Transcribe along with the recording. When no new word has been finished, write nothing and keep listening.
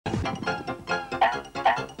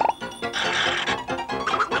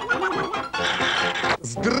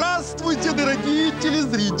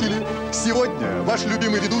телезрители! Сегодня ваш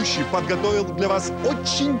любимый ведущий подготовил для вас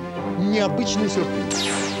очень необычный сюрприз.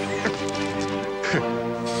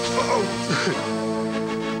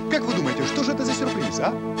 Как вы думаете, что же это за сюрприз,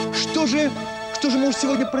 а? Что же может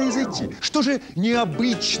сегодня произойти? Что же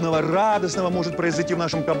необычного, радостного может произойти в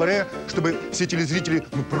нашем кабаре, чтобы все телезрители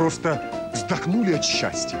просто вздохнули от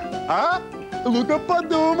счастья? А? Ну-ка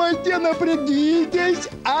подумайте, напрягитесь,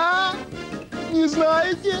 а? Не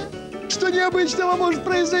знаете, что необычного может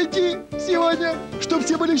произойти сегодня, чтобы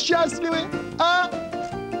все были счастливы, а?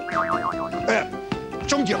 В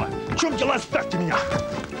чем дело? В чем дело? Оставьте меня!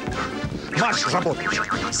 Наша работа.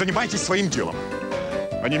 Занимайтесь своим делом.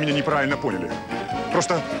 Они меня неправильно поняли.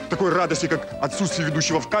 Просто такой радости, как отсутствие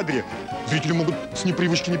ведущего в кадре, зрители могут с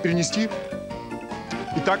непривычки не перенести.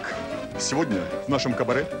 Итак, сегодня в нашем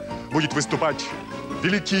кабаре будет выступать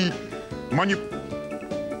великий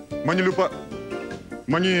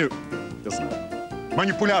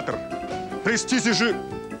манипулятор.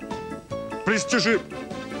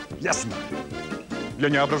 Ясно. Для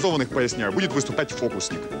необразованных поясняю, будет выступать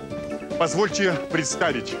фокусник. Позвольте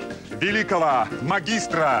представить великого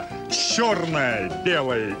магистра черной,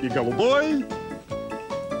 белой и голубой.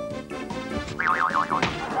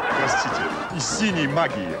 Простите, и синей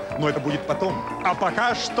магии, но это будет потом. А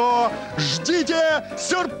пока что ждите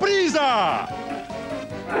сюрприза!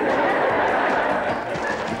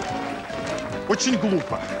 Очень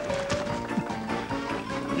глупо.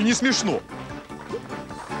 И не смешно.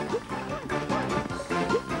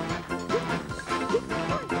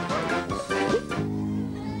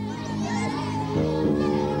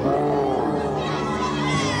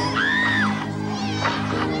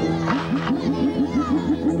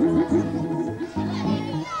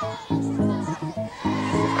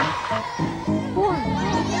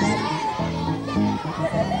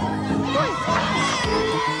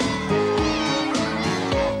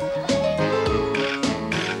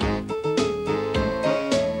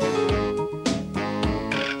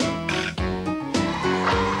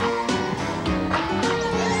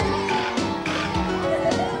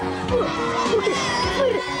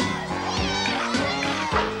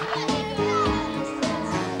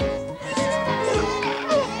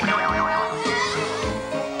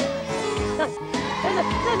 Раз,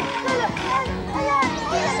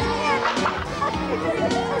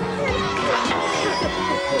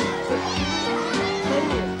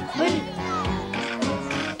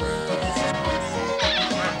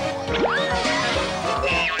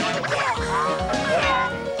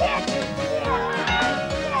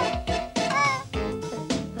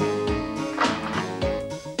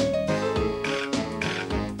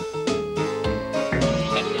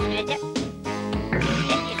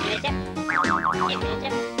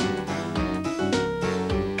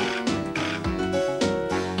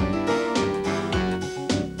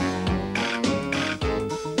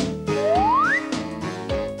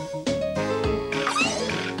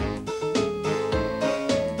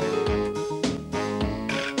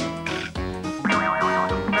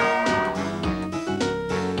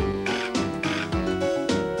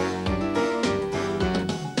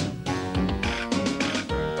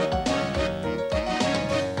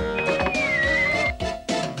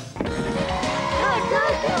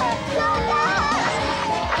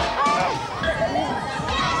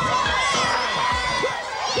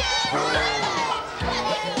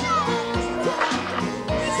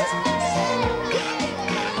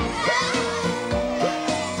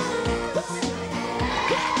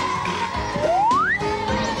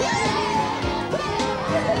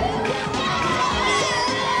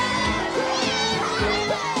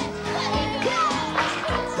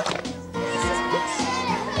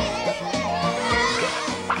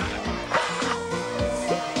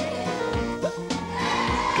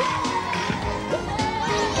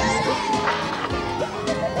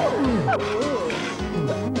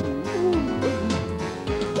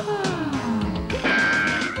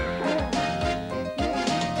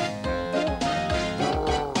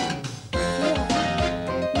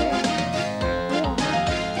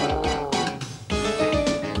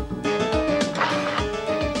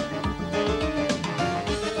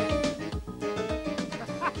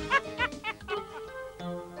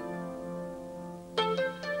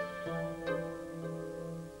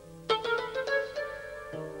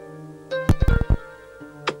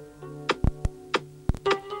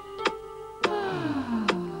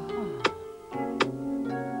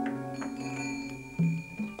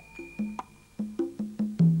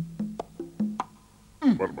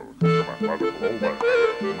 молодец.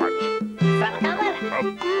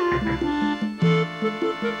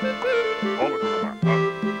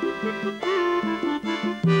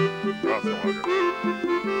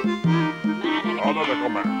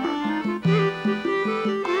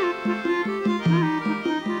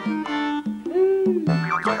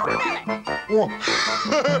 О,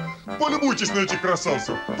 полюбуйтесь на этих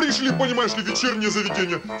красавцев. Пришли, понимаешь ли, в вечернее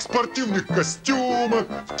заведение в спортивных костюмах,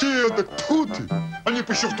 в кедах. Тьфу ты! Они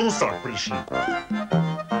бы еще в трусах пришли.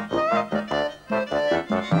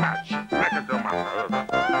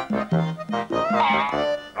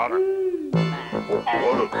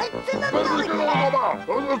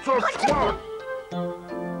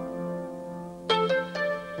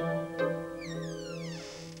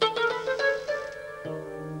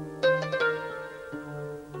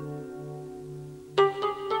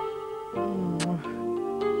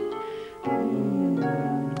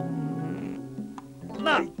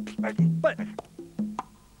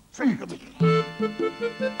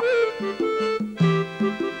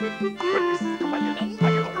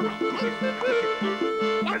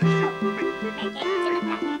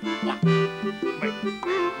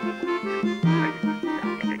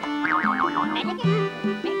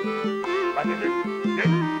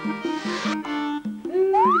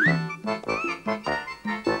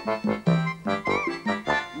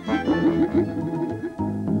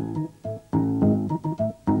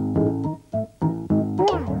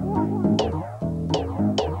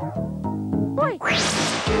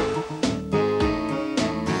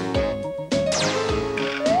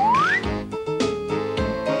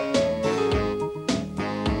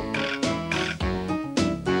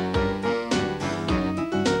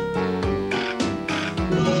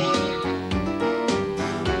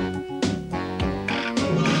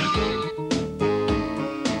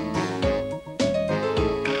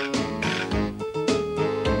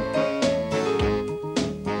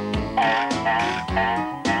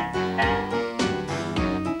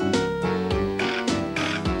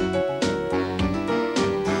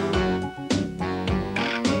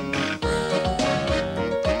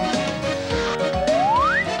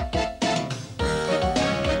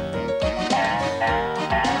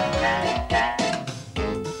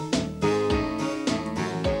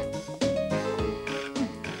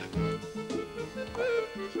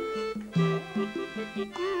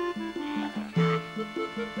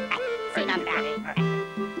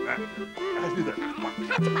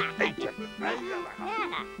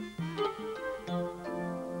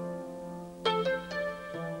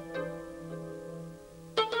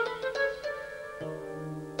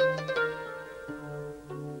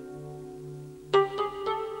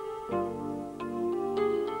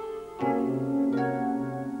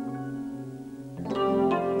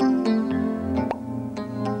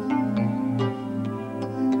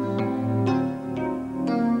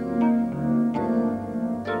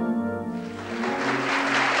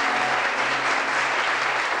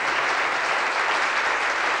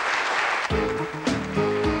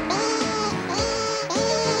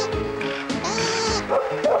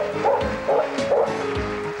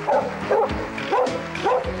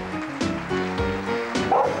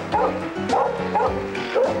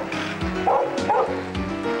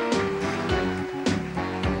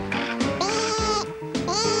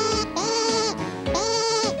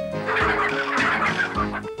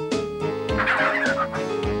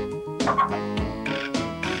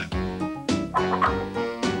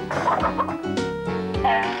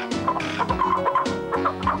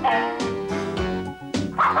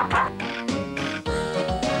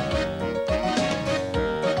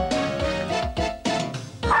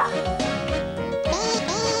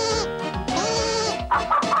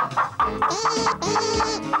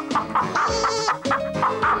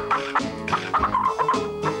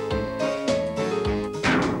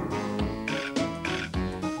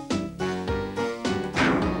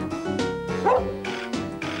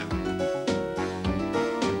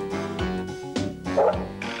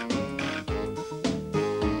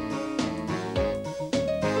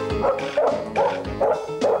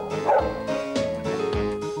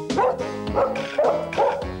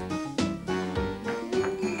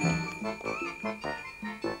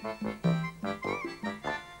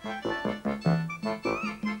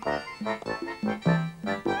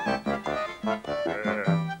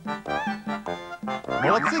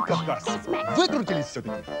 Молодцы, кавказцы. Выкрутились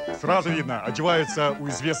все-таки. Сразу видно, одеваются у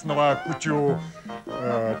известного кутю,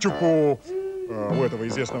 чупу, у этого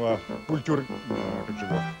известного культур, как же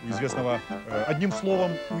его, у известного, одним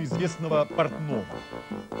словом, у известного портного.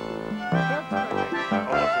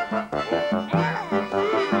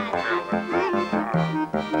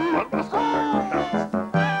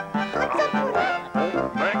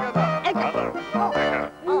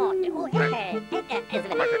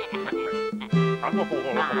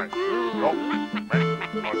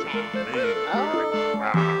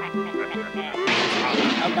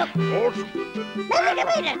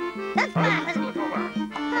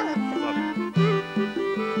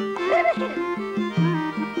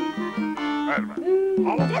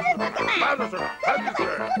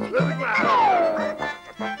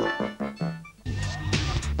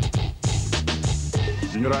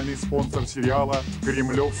 Генеральный спонсор сериала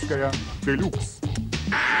 «Кремлевская Делюкс».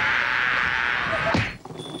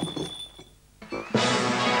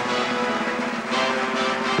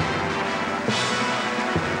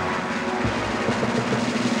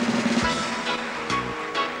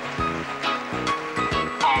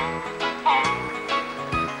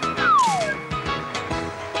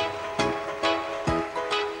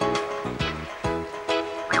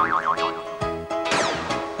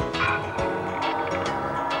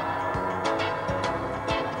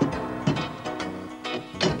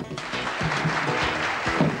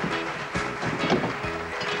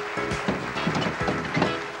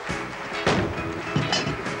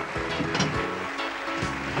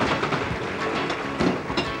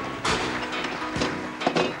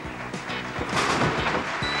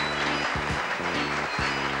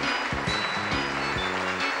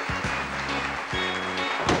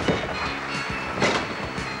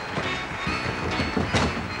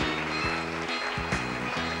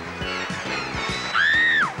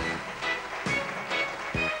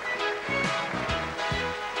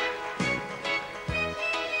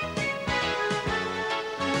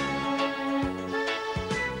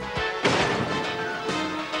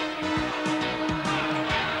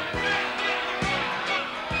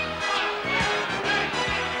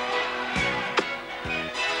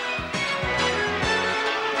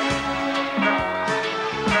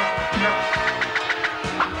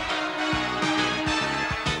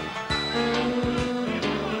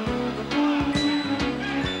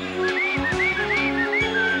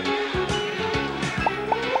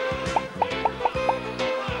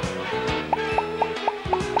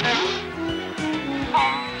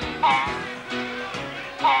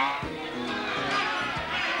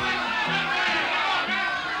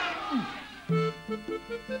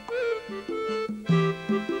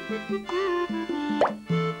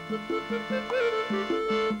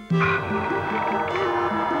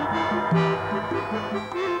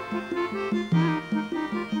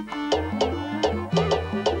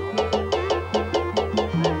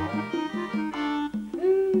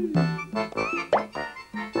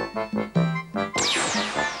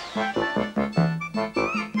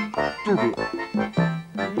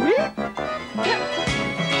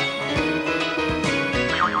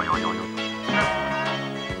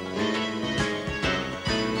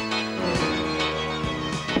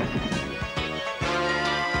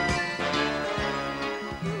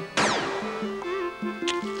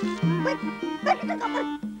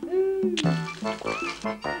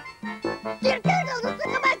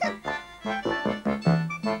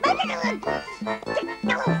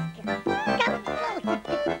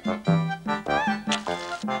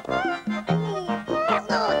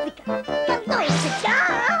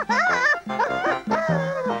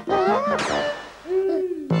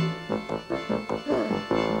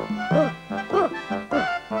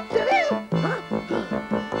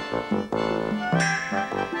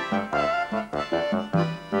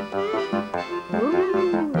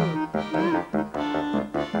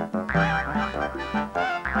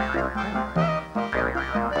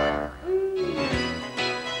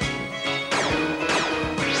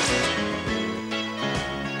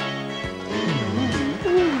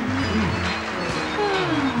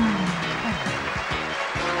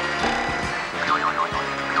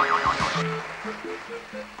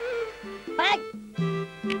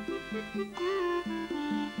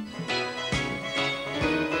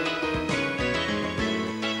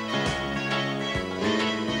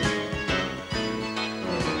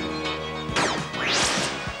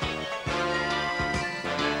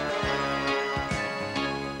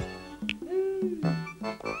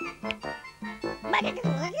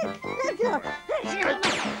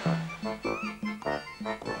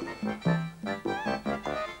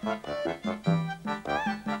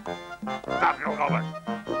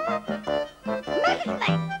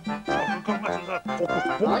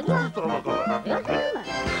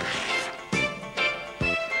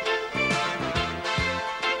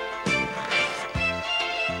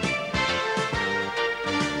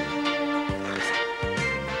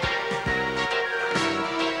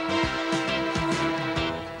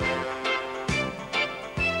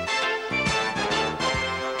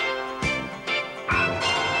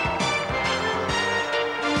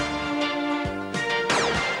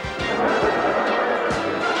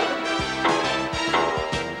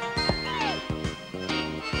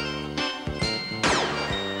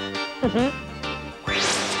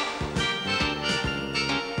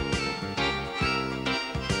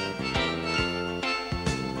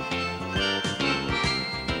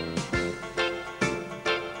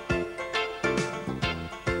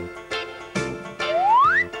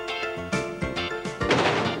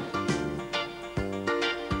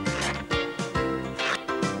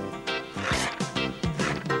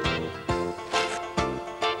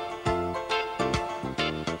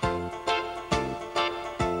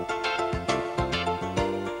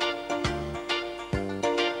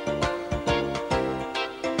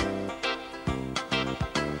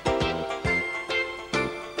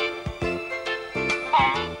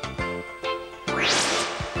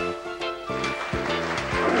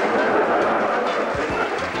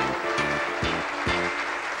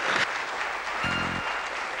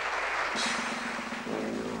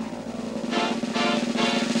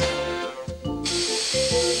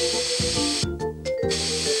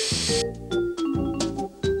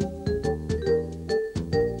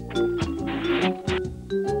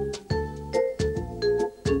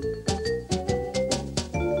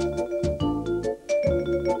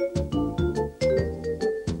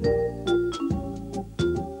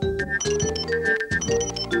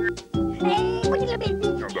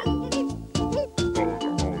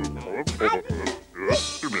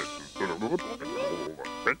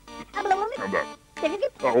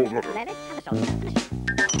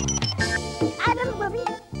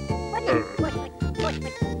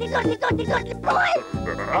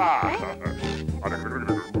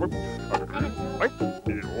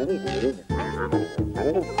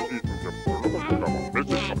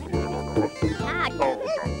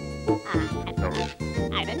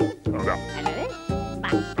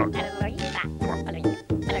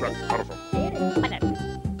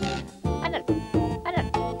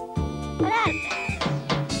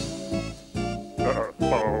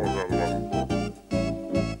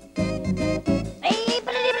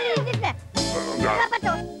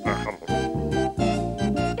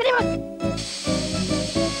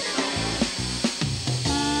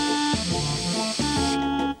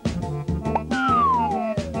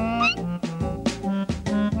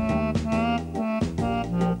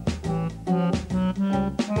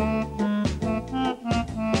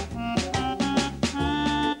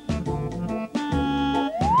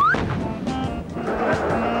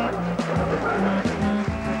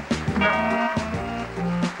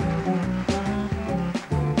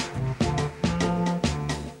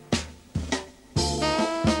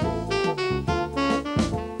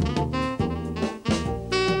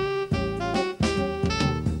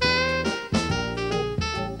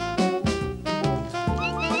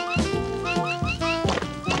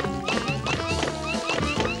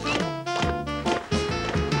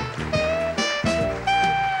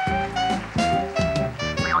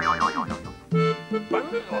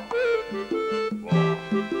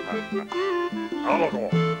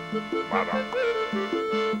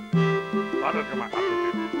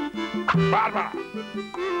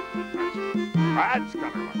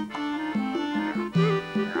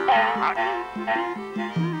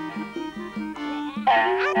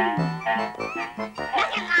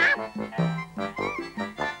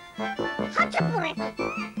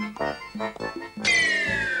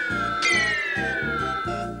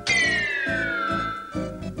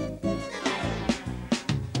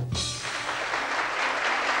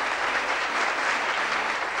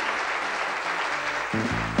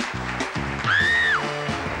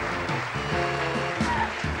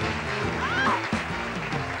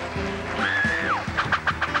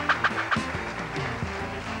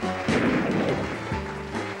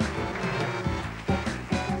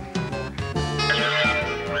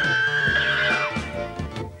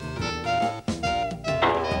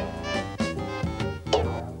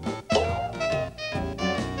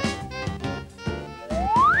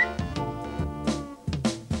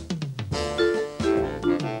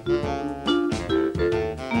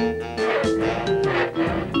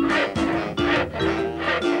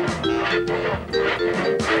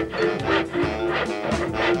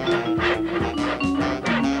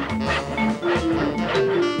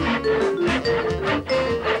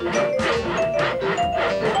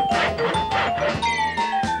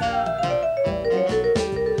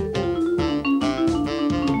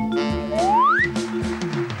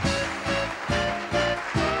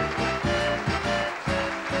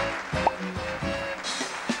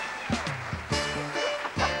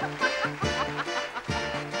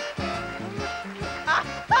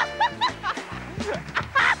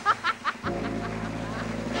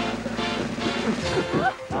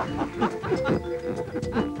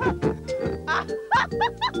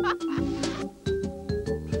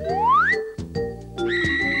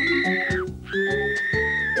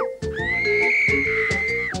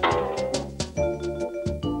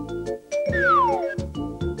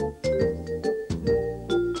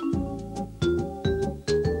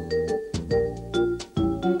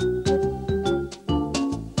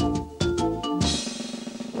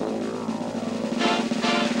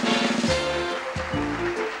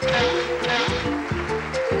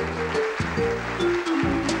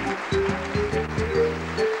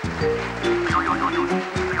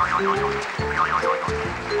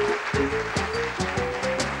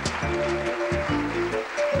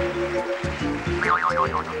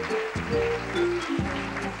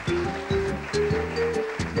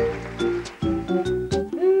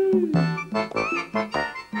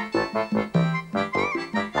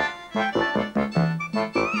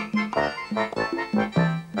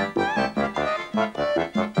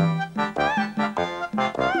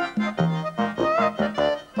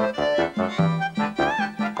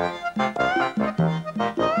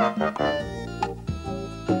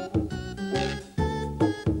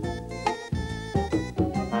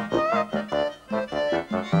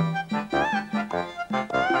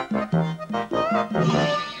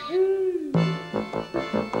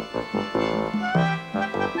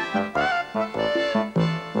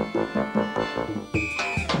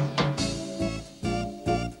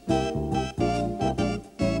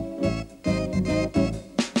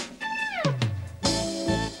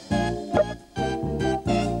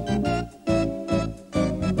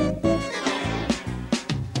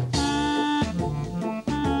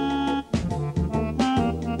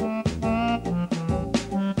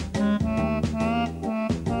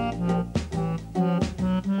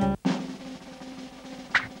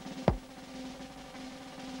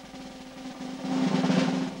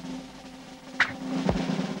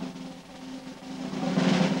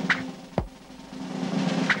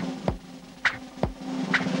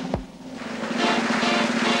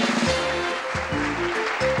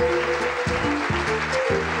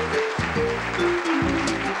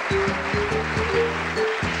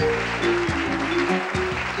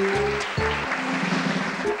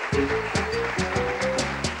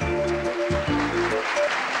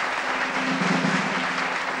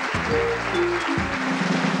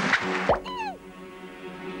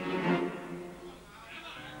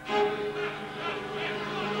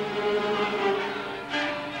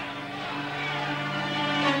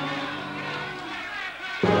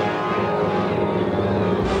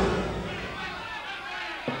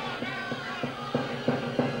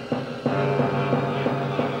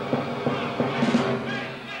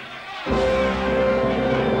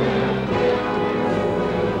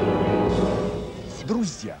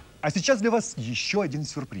 Друзья, а сейчас для вас еще один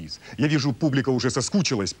сюрприз. Я вижу, публика уже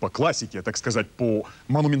соскучилась по классике, так сказать, по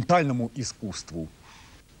монументальному искусству.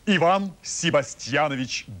 Иван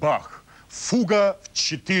Себастьянович Бах. Фуга в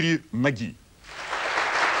 4 ноги.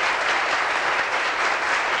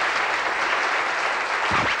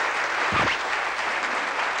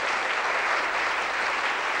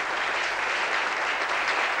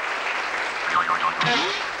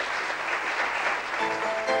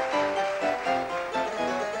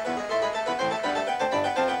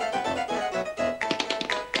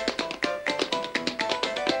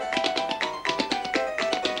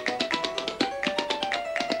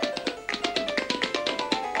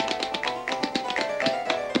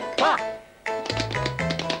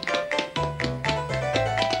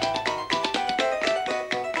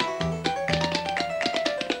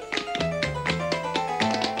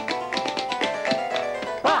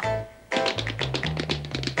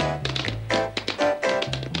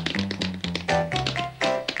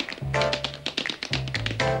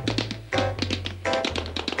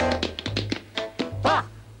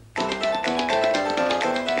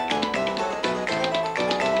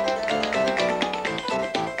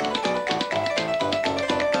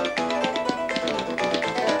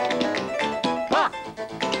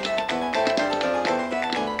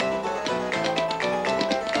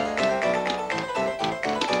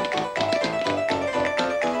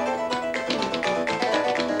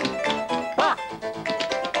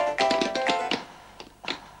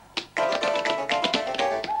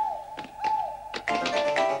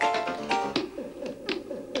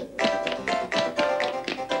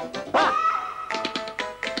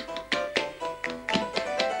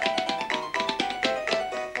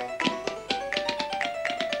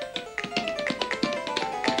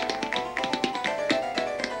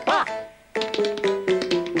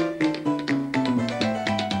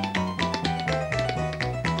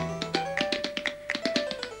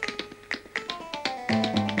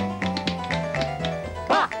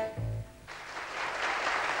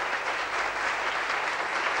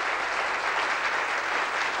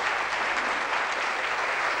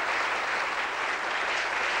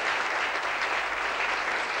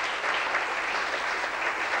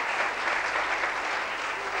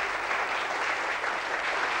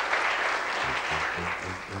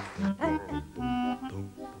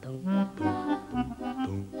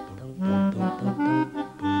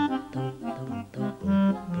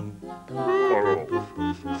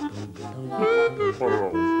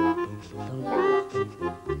 Пожалуйста.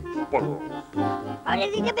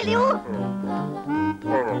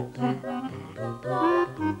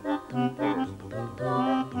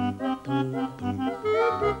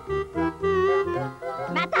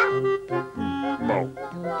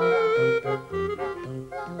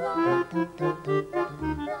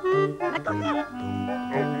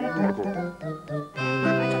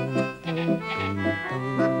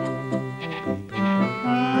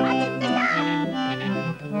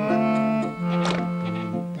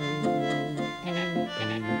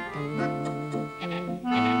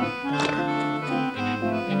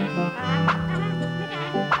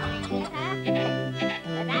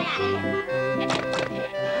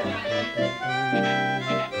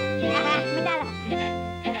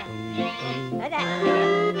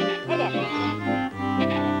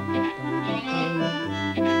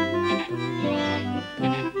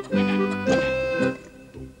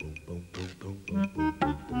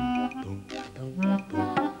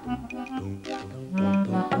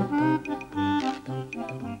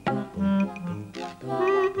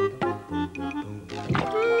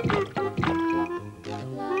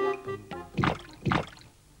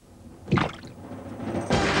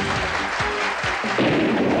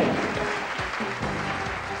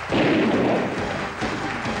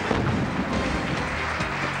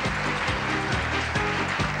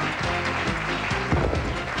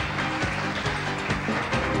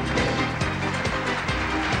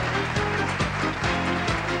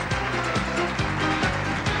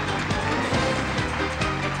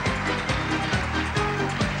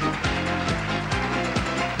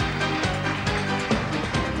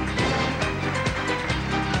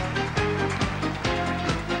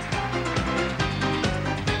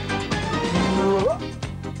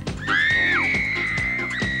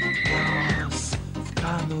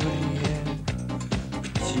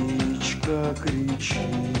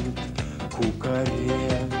 Кричит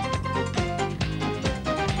кукаре.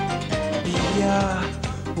 Я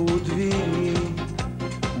у двери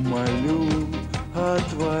молю,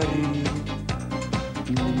 отвори.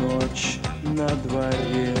 Ночь на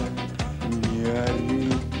дворе, не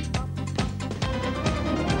ори.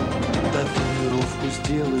 Татуировку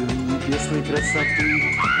сделаю небесной красоты.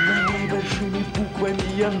 На ней большими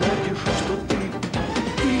буквами я напишу, что ты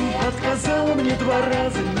отказала мне 2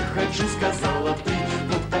 раза, не хочу, сказала ты.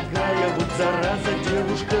 Вот такая вот зараза,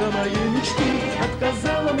 девушка моей мечты.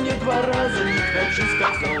 Отказала мне 2 раза, не хочу,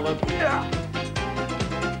 сказала ты.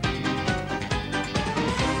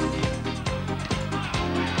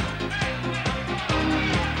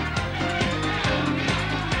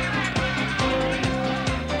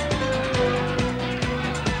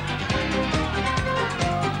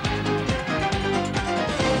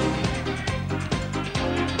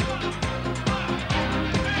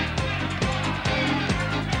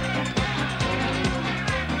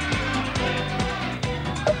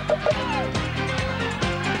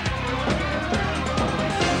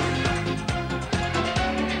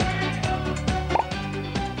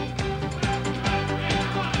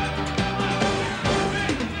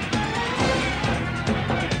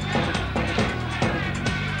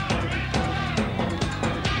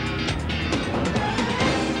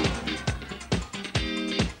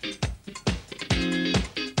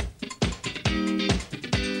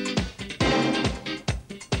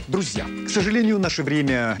 Друзья, к сожалению, наше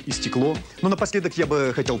время истекло, но напоследок я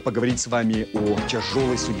бы хотел поговорить с вами о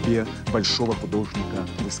тяжелой судьбе большого художника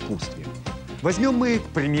в искусстве. Возьмем мы, к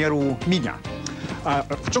примеру, меня.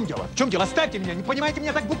 В чем дело? В чем дело? Оставьте меня, не понимаете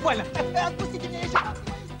меня так буквально. Отпустите меня еще.